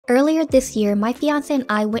Earlier this year, my fiance and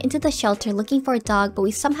I went into the shelter looking for a dog, but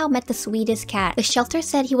we somehow met the sweetest cat. The shelter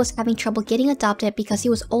said he was having trouble getting adopted because he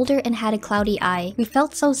was older and had a cloudy eye. We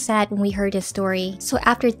felt so sad when we heard his story. So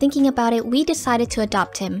after thinking about it, we decided to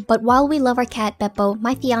adopt him. But while we love our cat Bepo,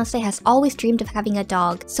 my fiance has always dreamed of having a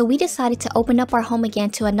dog. So we decided to open up our home again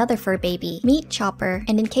to another fur baby. Meet Chopper.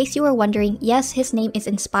 And in case you were wondering, yes, his name is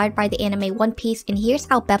inspired by the anime One Piece, and here's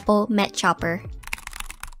how Bepo met Chopper.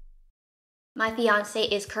 My fiance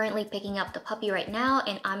is currently picking up the puppy right now,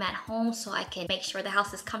 and I'm at home so I can make sure the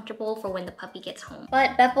house is comfortable for when the puppy gets home.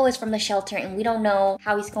 But Bepo is from the shelter and we don't know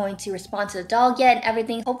how he's going to respond to the dog yet and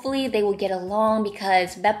everything. Hopefully they will get along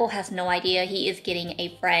because Bepo has no idea he is getting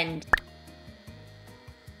a friend.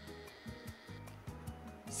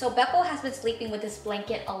 So Bepo has been sleeping with this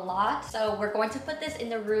blanket a lot, so we're going to put this in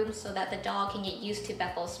the room so that the dog can get used to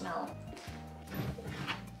Bepo's smell.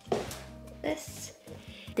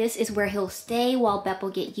 This is where he'll stay while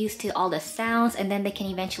Bepo get used to all the sounds, and then they can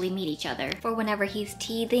eventually meet each other. For whenever he's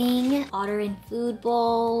teething, water and food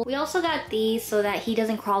bowl. We also got these so that he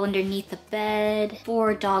doesn't crawl underneath the bed.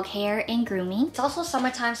 For dog hair and grooming. It's also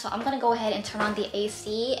summertime, so I'm gonna go ahead and turn on the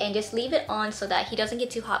AC and just leave it on so that he doesn't get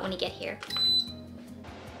too hot when he get here.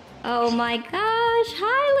 Oh my gosh,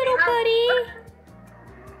 hi little buddy.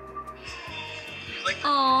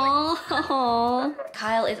 Aww.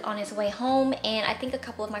 Kyle is on his way home and I think a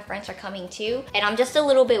couple of my friends are coming too. And I'm just a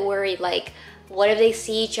little bit worried, like, what if they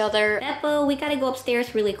see each other? Bepo, we gotta go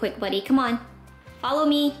upstairs really quick, buddy. Come on. Follow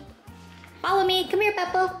me. Follow me. Come here,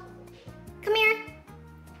 Bepo. Come here.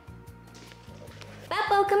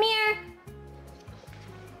 Bepo, come here.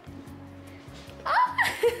 Ah.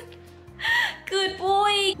 Good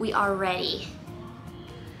boy. We are ready.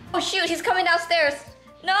 Oh shoot, he's coming downstairs.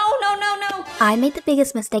 No. I made the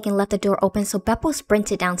biggest mistake and left the door open, so Bepo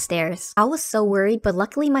sprinted downstairs. I was so worried, but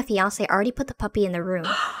luckily my fiance already put the puppy in the room.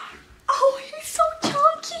 Oh, he's so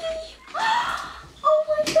chunky. Oh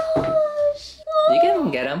my gosh. Oh. You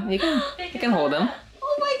can get him. You can hold him.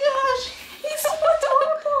 Oh my gosh. He's so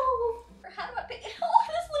adorable. How do I pick it? Oh,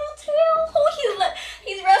 this little tail. Oh,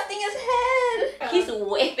 he's resting his head. He's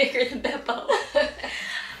way bigger than Bepo.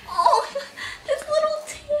 Oh, this little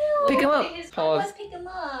tail. Pick him up. Let's pick him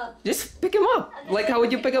up. Just pick him up. Like how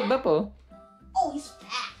would you pick up Bepo? Oh, he's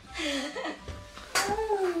fat.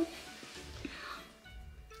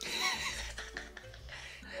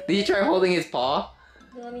 Did you try holding his paw?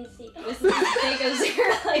 Let me see. This is as big as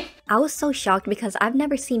your like. I was so shocked because I've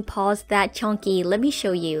never seen paws that chunky. Let me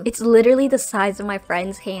show you. It's literally the size of my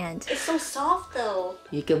friend's hand. It's so soft though.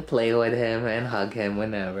 You can play with him and hug him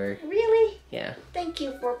whenever. Really? Yeah. Thank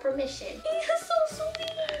you for permission. He is so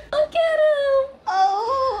sweet. Look at him.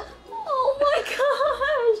 Oh my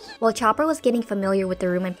gosh. While Chopper was getting familiar with the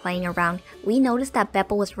room and playing around, we noticed that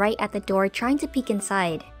Bepo was right at the door trying to peek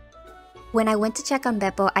inside. When I went to check on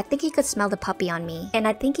Bepo, I think he could smell the puppy on me. And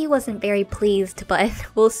I think he wasn't very pleased, but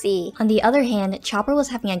we'll see. On the other hand, Chopper was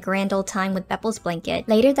having a grand old time with Bepo's blanket.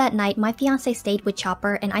 Later that night, my fiance stayed with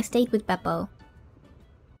Chopper and I stayed with Bepo.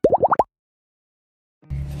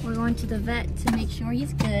 We're going to the vet to make sure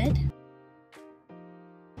he's good.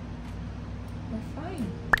 We're fine.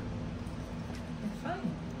 We're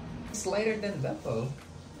fine. It's lighter than Bepo.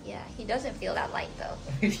 Yeah, he doesn't feel that light though.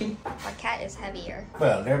 Our cat is heavier.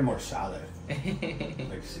 Well, they're more solid,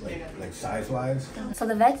 like size-wise. So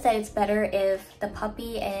the vet said it's better if the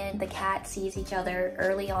puppy and the cat sees each other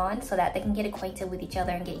early on so that they can get acquainted with each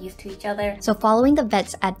other and get used to each other. So following the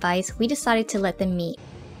vet's advice, we decided to let them meet.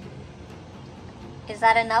 Is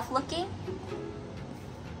that enough looking?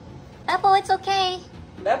 Bepo, it's okay.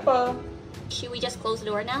 Bepo! Should we just close the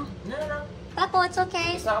door now? No. Bepo, it's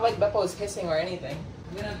okay. It's not like Bepo is hissing or anything.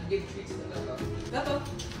 I'm gonna give treats to Bepo. Bepo!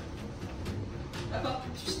 Bepo!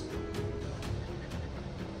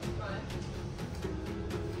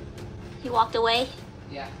 He walked away?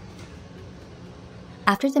 Yeah.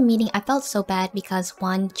 After the meeting, I felt so bad because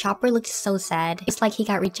 1, Chopper looked so sad. It's like he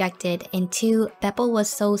got rejected. And 2, Bepo was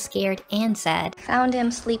so scared and sad. Found him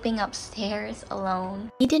sleeping upstairs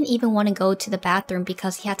alone. He didn't even want to go to the bathroom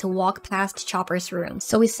because he had to walk past Chopper's room.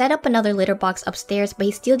 So we set up another litter box upstairs, but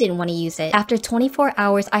he still didn't want to use it. After 24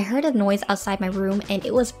 hours, I heard a noise outside my room and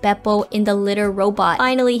it was Bepo in the litter robot.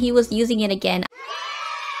 Finally, he was using it again.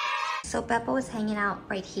 So Bepo is hanging out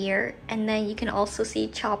right here, and then you can also see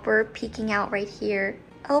Chopper peeking out right here.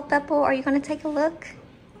 Oh, Bepo, are you gonna take a look?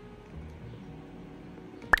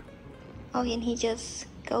 Oh, and he just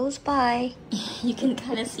goes by. You can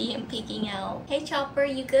kind of see him peeking out. Hey Chopper,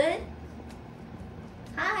 you good?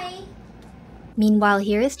 Hi. Meanwhile,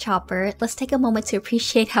 here is Chopper. Let's take a moment to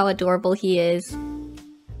appreciate how adorable he is.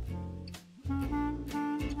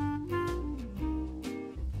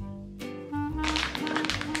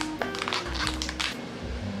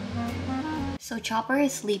 So Chopper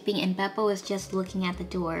is sleeping and Bepo is just looking at the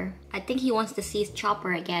door. I think he wants to see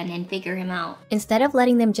Chopper again and figure him out. Instead of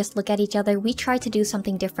letting them just look at each other, we tried to do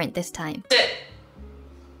something different this time. Sit.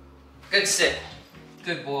 Good sit.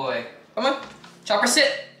 Good boy. Come on. Chopper,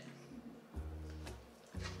 sit.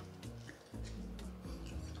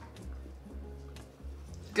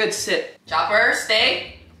 Good sit. Chopper,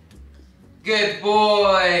 stay. Good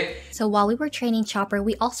boy. So while we were training Chopper,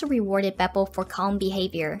 we also rewarded Bepo for calm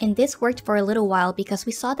behavior. And this worked for a little while because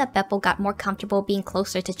we saw that Bepo got more comfortable being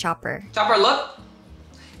closer to Chopper. Chopper, look.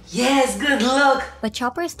 Yes, good look. But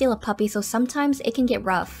Chopper is still a puppy, so sometimes it can get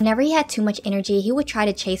rough. Whenever he had too much energy, he would try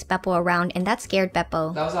to chase Bepo around, and that scared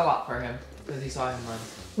Bepo. That was a lot for him because he saw him run.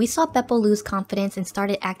 We saw Bepo lose confidence and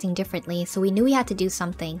started acting differently, so we knew we had to do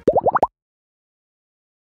something.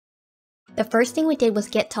 The first thing we did was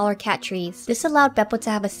get taller cat trees. This allowed Bepo to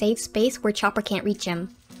have a safe space where Chopper can't reach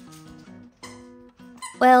him.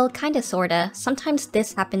 Well, kinda sorta. Sometimes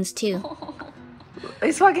this happens too.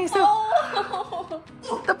 He's fucking still.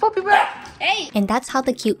 The puppy bear. Hey! And that's how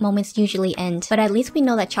the cute moments usually end. But at least we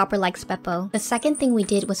know that Chopper likes Bepo. The second thing we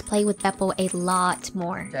did was play with Bepo a lot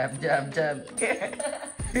more. Jab, jab, jab.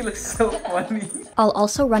 He looks so funny. I'll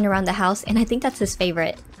also run around the house, and I think that's his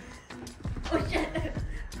favorite. Oh shit.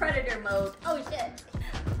 Predator mode. Oh shit.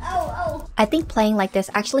 Oh. I think playing like this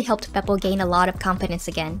actually helped Bepo gain a lot of confidence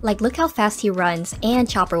again. Like, look how fast he runs, and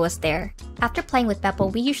Chopper was there. After playing with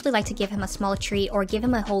Bepo, we usually like to give him a small treat or give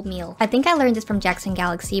him a whole meal. I think I learned this from Jackson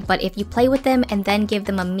Galaxy, but if you play with them and then give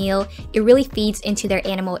them a meal, it really feeds into their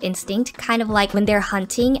animal instinct, kind of like when they're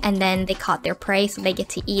hunting and then they caught their prey so they get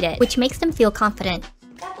to eat it, which makes them feel confident.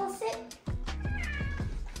 Bepo, sit.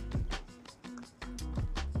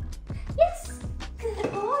 Yes.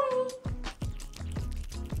 Good boy.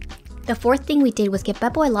 The fourth thing we did was give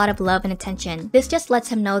Bepo a lot of love and attention. This just lets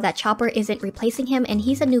him know that Chopper isn't replacing him and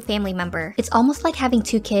he's a new family member. It's almost like having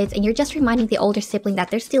two kids and you're just reminding the older sibling that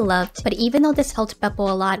they're still loved. But even though this helped Bepo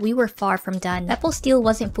a lot, we were far from done. Bepo still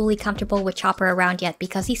wasn't fully comfortable with Chopper around yet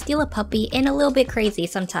because he's still a puppy and a little bit crazy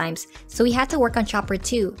sometimes. So we had to work on Chopper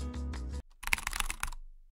too.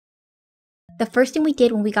 The first thing we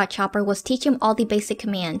did when we got Chopper was teach him all the basic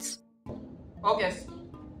commands. Oh, yes.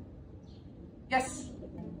 Yes.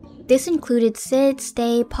 This included sit,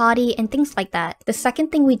 stay, potty, and things like that. The second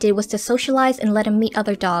thing we did was to socialize and let him meet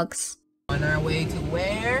other dogs. On our way to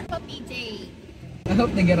where? Puppy day. I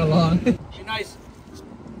hope they get along. Be nice.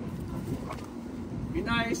 Be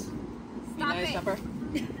nice. Stop it. Chopper.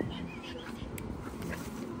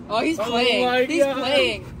 Oh, he's Oh playing. my He's God.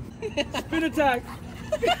 playing. Spin attack.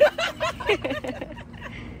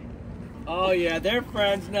 Oh yeah, they're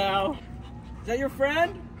friends now. Is that your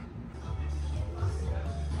friend?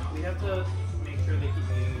 We have to make sure they keep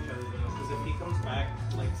hitting each other though, because if he comes back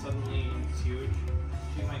like suddenly he's huge,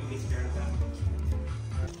 she might be scared of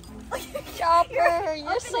him. Chopper,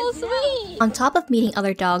 you're so sweet. On top of meeting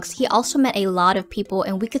other dogs, he also met a lot of people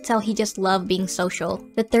and we could tell he just loved being social.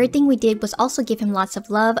 The third thing we did was also give him lots of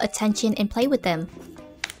love, attention, and play with them.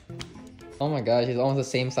 Oh my gosh, he's almost the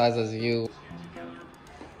same size as you.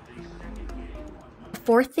 The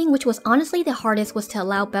fourth thing, which was honestly the hardest, was to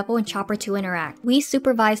allow Bepo and Chopper to interact. We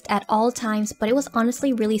supervised at all times, but it was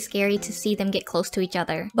honestly really scary to see them get close to each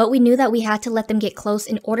other. But we knew that we had to let them get close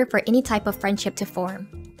in order for any type of friendship to form.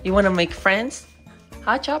 You want to make friends?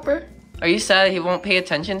 Hi, Chopper. Are you sad he won't pay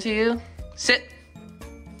attention to you? Sit.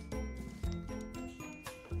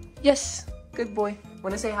 Yes, good boy.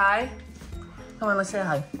 Want to say hi? Come on, let's say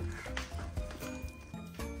hi.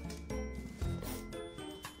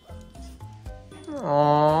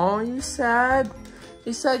 Oh, you sad?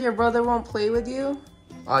 You said your brother won't play with you?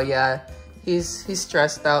 Oh yeah, he's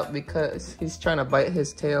stressed out because he's trying to bite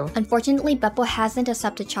his tail. Unfortunately, Bepo hasn't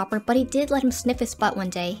accepted Chopper, but he did let him sniff his butt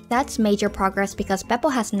one day. That's major progress because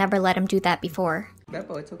Bepo has never let him do that before.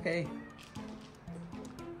 Bepo, it's okay.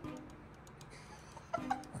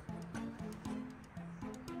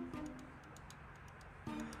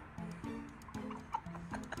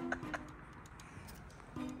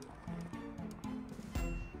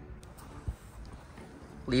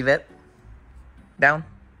 Leave it. Down.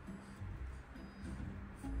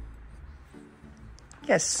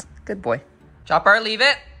 Yes, good boy. Chopper, leave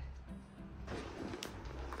it.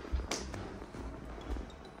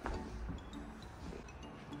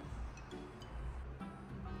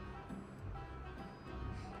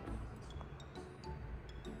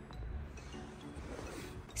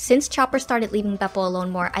 Since Chopper started leaving Bepo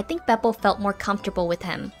alone more, I think Bepo felt more comfortable with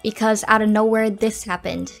him. Because out of nowhere, this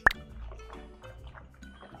happened.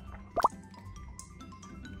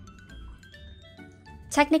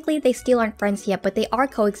 Technically, they still aren't friends yet, but they are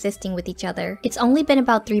coexisting with each other. It's only been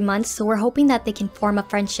about 3 months, so we're hoping that they can form a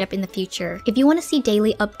friendship in the future. If you want to see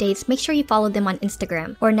daily updates, make sure you follow them on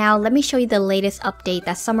Instagram. For now, let me show you the latest update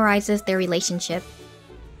that summarizes their relationship.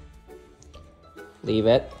 Leave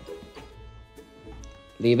it.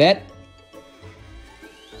 Leave it.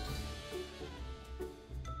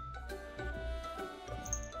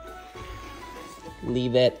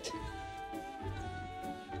 Leave it.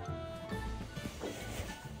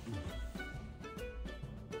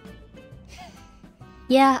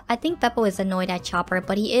 Yeah, I think Bepo is annoyed at Chopper,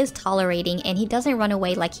 but he is tolerating and he doesn't run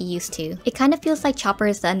away like he used to. It kind of feels like Chopper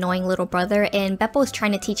is the annoying little brother and Bepo is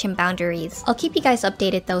trying to teach him boundaries. I'll keep you guys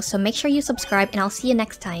updated though, so make sure you subscribe and I'll see you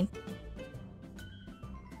next time.